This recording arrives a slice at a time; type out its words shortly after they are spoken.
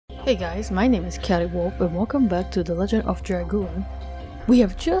Hey guys, my name is chaoticwolph and welcome back to The Legend of Dragoon. We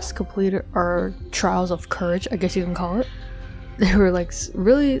have just completed our Trials of Courage, I guess you can call it. They were like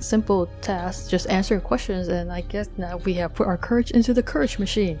really simple tasks, just answering questions, and I guess now we have put our courage into the courage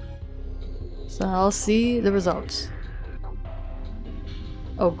machine. So I'll see the results.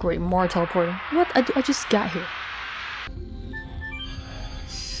 Oh great, more teleporting. What? I just got here.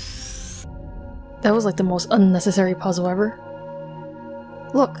 That was like the most unnecessary puzzle ever.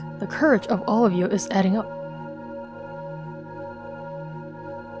 Look, the courage of all of you is adding up.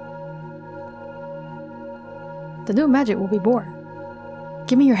 The new magic will be born.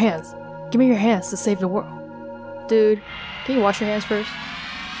 Give me your hands. Give me your hands to save the world. Dude, can you wash your hands first?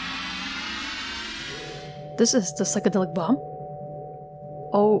 This is the psychedelic bomb?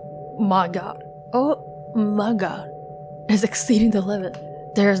 Oh my god. Oh my god. It's exceeding the limit.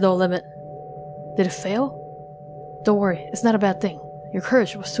 There is no limit. Did it fail? Don't worry, it's not a bad thing. Your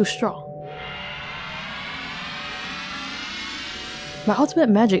courage was too strong. My ultimate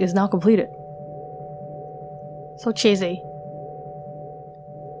magic is now completed. So cheesy.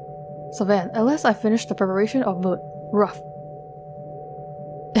 So then, at last I finished the preparation of mood. Rough.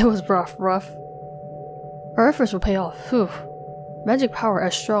 It was rough. Our efforts will pay off. Whew. Magic power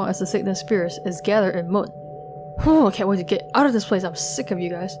as strong as the Signet spirits is gathered in mood. Whew, I can't wait to get out of this place. I'm sick of you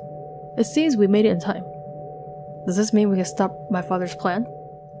guys. It seems we made it in time. Does this mean we can stop my father's plan?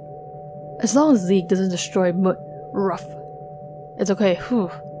 As long as Zieg doesn't destroy Rough. It's okay,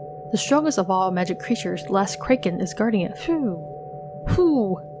 whew. The strongest of all magic creatures, last Kraken, is guarding it. Phew.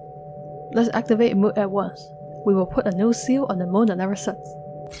 Whew. Let's activate Mood at once. We will put a new seal on the moon that never sets.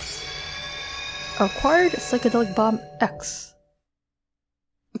 Acquired Psychedelic Bomb X.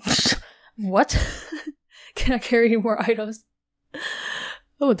 What? Can I carry any more items?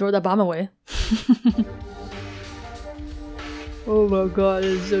 Oh, throw that bomb away. Oh my god,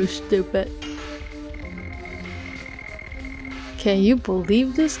 it's so stupid. Can you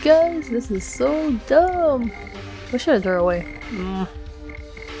believe this, guys? This is so dumb. What should I throw away?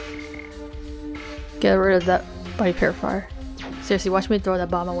 Get rid of that body purifier. Seriously, watch me throw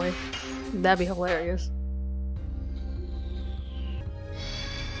that bomb away. That'd be hilarious.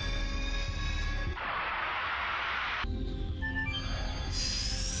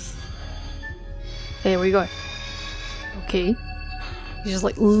 Hey, where you going? Okay. He's just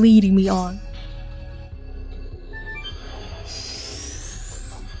like leading me on.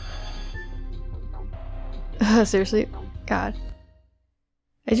 Seriously? God.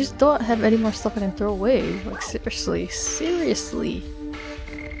 I just don't have any more stuff I can throw away. Like seriously. Seriously.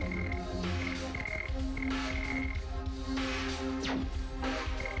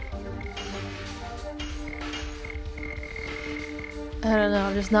 I don't know,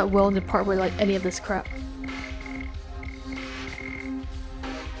 I'm just not willing to part with like any of this crap.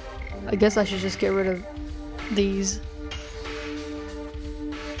 I guess I should just get rid of these.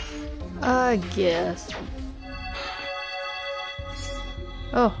 I guess.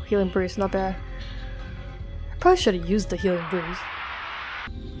 Oh, healing breeze, not bad. I probably should have used the healing breeze.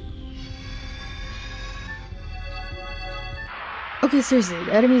 Okay, seriously,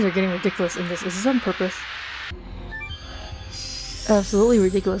 the enemies are getting ridiculous in this. Is this on purpose? Absolutely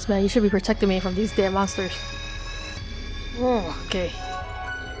ridiculous, man. You should be protecting me from these damn monsters. Oh, okay.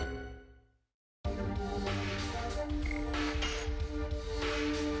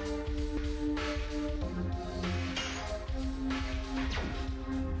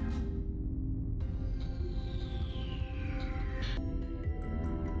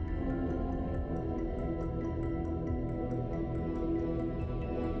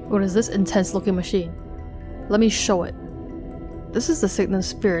 What is this intense looking machine? Let me show it. This is the Signet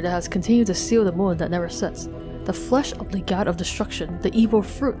spirit that has continued to seal the moon that never sets, the flesh of the god of destruction, the evil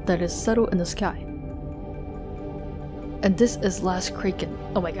fruit that is settled in the sky. And this is last Kraken.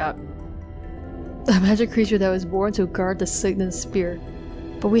 Oh my god. A magic creature that was born to guard the Signet spear.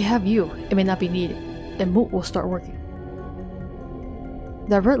 But we have you, it may not be needed, and Moot will start working.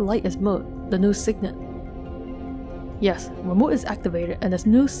 That red light is Moot, the new Signet. Yes, when Moot is activated and this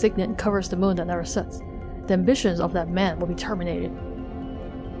new Signet covers the moon that never sets, the ambitions of that man will be terminated.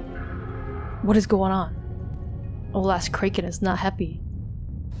 What is going on? Oh, last Kraken is not happy.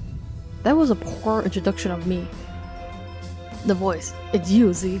 That was a poor introduction of me. The voice. It's you,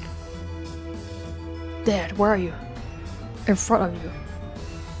 Zieg. Dad, where are you? In front of you.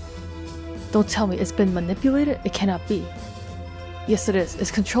 Don't tell me it's been manipulated? It cannot be. Yes it is.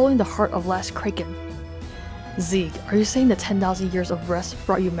 It's controlling the heart of last Kraken. Zieg, are you saying the 10,000 years of rest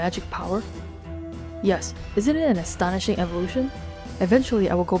brought you magic power? Yes, isn't it an astonishing evolution? Eventually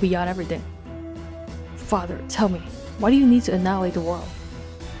I will go beyond everything. Father, tell me, why do you need to annihilate the world?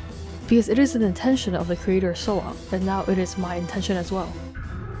 Because it is an intention of the creator Soa, and now it is my intention as well.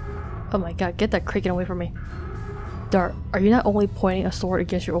 Oh my god, get that kraken away from me. Dart, are you not only pointing a sword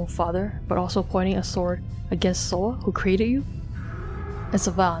against your own father, but also pointing a sword against Soa, who created you? And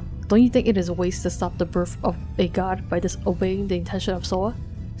Savan, don't you think it is a waste to stop the birth of a god by disobeying the intention of Soa?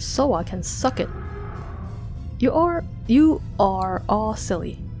 Soa can suck it. You are all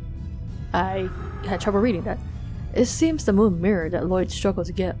silly. I had trouble reading that. It seems the moon mirror that Lloyd struggled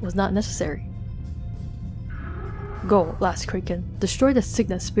to get was not necessary. Go, last kraken. Destroy the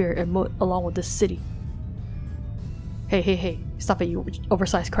signet spirit and moat along with this city. Hey, stop it, you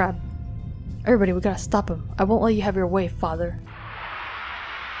oversized crab. Everybody, we gotta stop him. I won't let you have your way, father.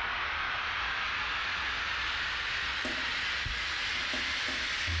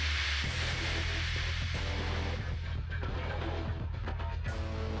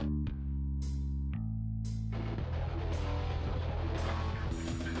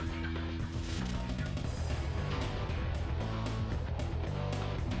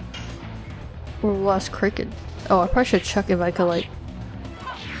 Last kraken. Oh, I probably should check if I could, like,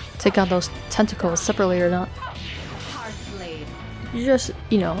 take out those tentacles separately or not. Just,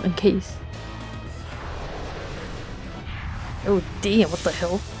 you know, in case. Oh, damn, what the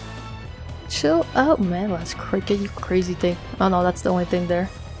hell? Chill out, man, last kraken, you crazy thing. Oh no, that's the only thing there.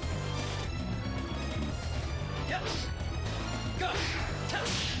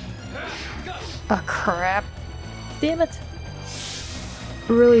 Ah, crap. Damn it.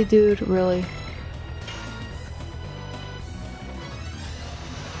 Really, dude, really.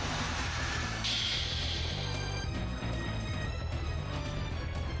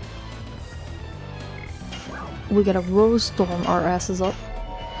 We gotta rose storm our asses up.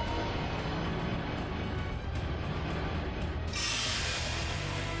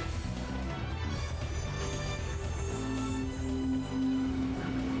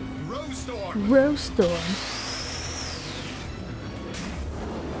 Rose storm.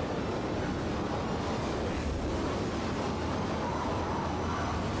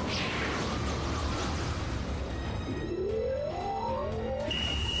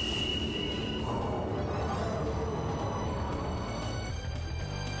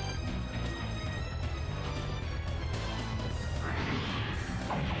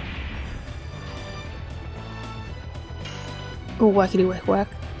 Oh, whackity whack whack.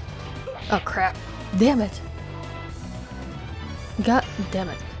 Oh crap. Damn it. God damn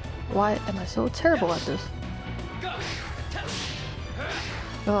it. Why am I so terrible at this?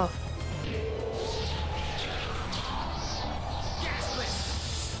 Oh.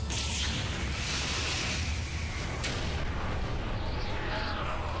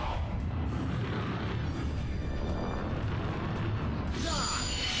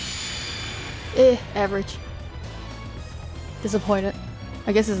 Average. Disappointed.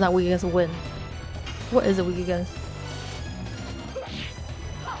 I guess it's not weak against a win. What is it weak against?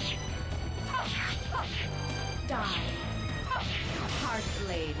 Die. Hard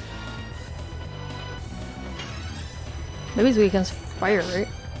blade. Maybe it's weak against fire, right?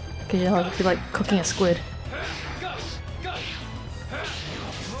 Because you know, if you're like cooking a squid.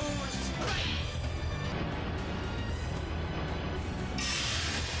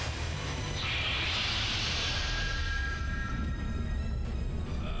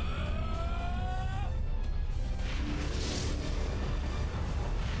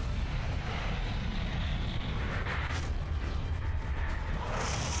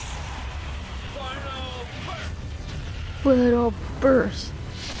 Little burst.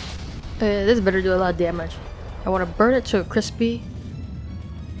 This better do a lot of damage. I want to burn it to a crispy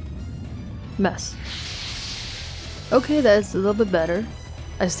mess. Okay, that's a little bit better.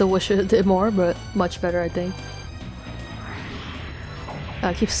 I still wish it did more, but much better, I think.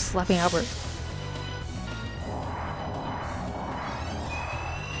 I keep slapping Albert.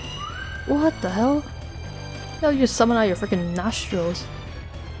 What the hell? No, you just summon out your freaking nostrils.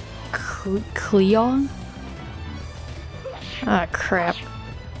 Cleon? Ah, crap.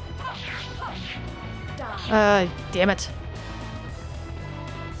 Damn it.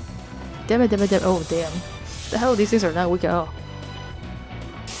 Damn it. Oh, damn. The hell, these things are not weak at all.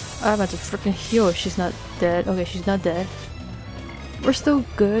 I'm about to freaking heal if she's not dead. Okay, she's not dead. We're still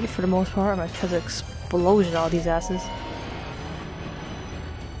good for the most part. I'm gonna try to explosion all these asses.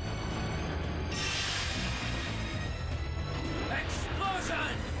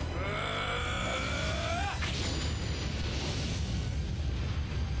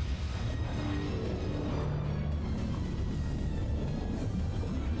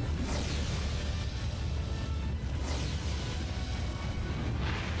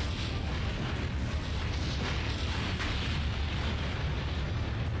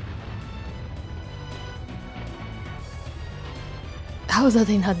 How is that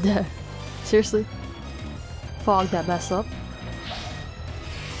thing not dead? Seriously? Fog that mess up.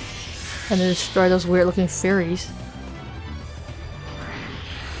 And then destroy those weird looking fairies.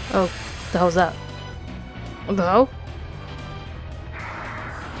 Oh, what the hell was that? What the hell?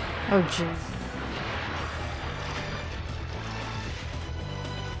 Oh jeez.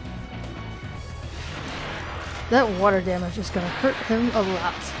 That water damage is gonna hurt him a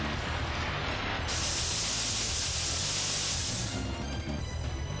lot.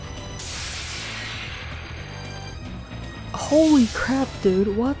 Holy crap,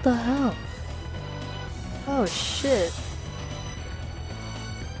 dude, what the hell? Oh shit.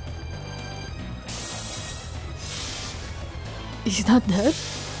 He's not dead?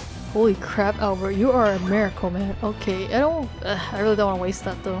 Holy crap, Albert, you are a miracle, man. Okay, I really don't want to waste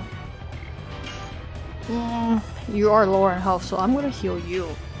that though. You are lower in health, so I'm gonna heal you.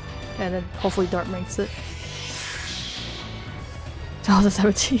 And then hopefully Dart makes it.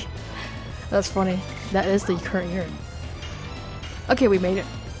 2017. That's funny. That is the current year. Okay, we made it.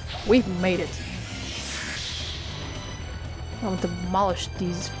 We've made it. I'm gonna demolish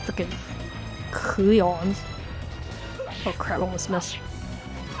these freaking Cleons. Oh crap, almost missed.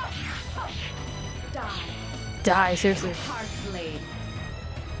 Die, seriously.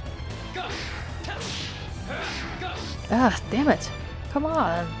 Ah, damn it. Come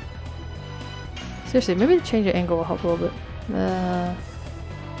on. Seriously, maybe change the angle will help a little bit.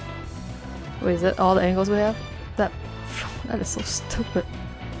 Wait, is that all the angles we have? That is so stupid.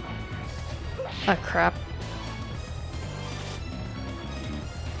 Ah, crap.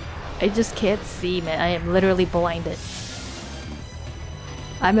 I just can't see, man. I am literally blinded.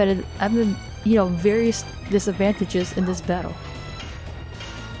 I'm in, you know, various disadvantages in this battle.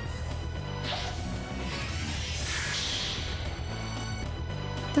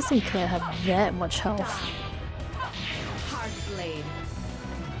 This thing can't have that much health.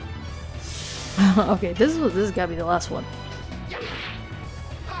 Okay, this has gotta be the last one.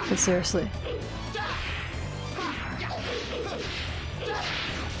 But seriously.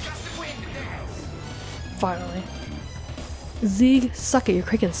 Finally. Zieg, suck it, your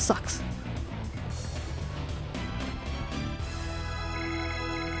Kraken sucks.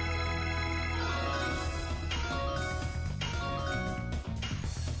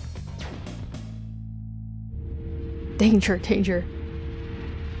 Danger, danger.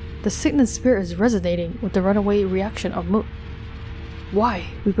 The sickness spirit is resonating with the runaway reaction of Moot. Why?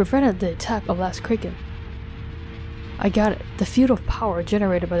 We prevented the attack of last Kraken. I got it. The field of power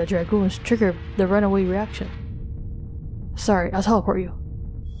generated by the Dragoons triggered the runaway reaction. Sorry, I'll teleport you.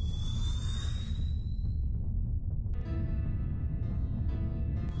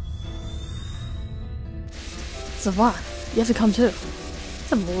 Savant, you have to come too.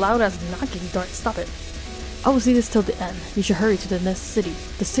 Some loud ass knocking, Dart, stop it. I will see this till the end. You should hurry to the next city.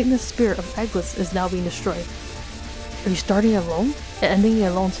 The sickness spirit of Aglis is now being destroyed. Are you starting alone? And ending it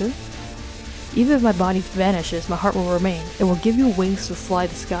alone too? Even if my body vanishes, my heart will remain. It will give you wings to fly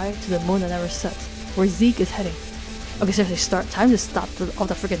the sky to the moon that never sets, where Zieg is heading. Okay, seriously, start. Time to stop all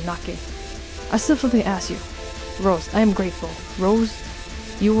the freaking knocking. I still have something to ask you. Rose, I am grateful. Rose,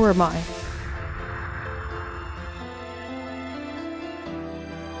 you were mine.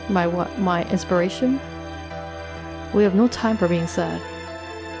 My what? My inspiration? We have no time for being sad.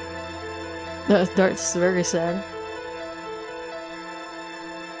 Dart's very sad.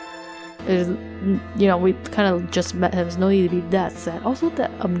 You know, we kind of just met him, there's no need to be that sad. Also,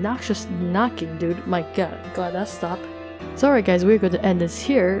 that obnoxious knocking, dude. My god, glad that stopped. So alright guys, we're going to end this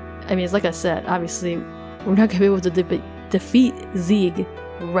here. I mean, it's like I said, obviously, we're not going to be able to defeat Zieg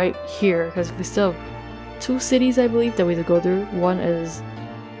right here, because we still have 2 cities, I believe, that we have to go through. One is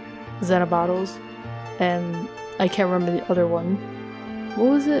Xanabados, and I can't remember the other one. What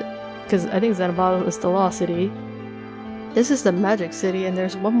was it? Because I think Xanabados is the Law City. This is the Magic City, and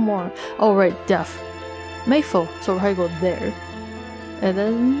there's one more. Oh right, Death. Mayful, so we're gonna go there. And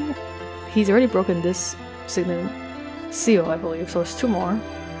then he's already broken this signet seal, I believe, so it's 2 more.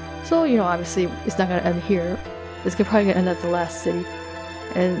 So, you know, obviously it's not gonna end here. It's probably gonna end at the last city.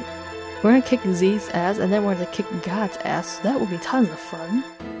 And we're gonna kick Zieg's ass, and then we're gonna kick God's ass. So that will be tons of fun.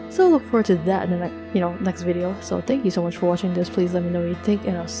 So look forward to that in the next video. So thank you so much for watching this. Please let me know what you think,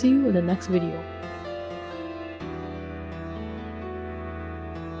 and I'll see you in the next video.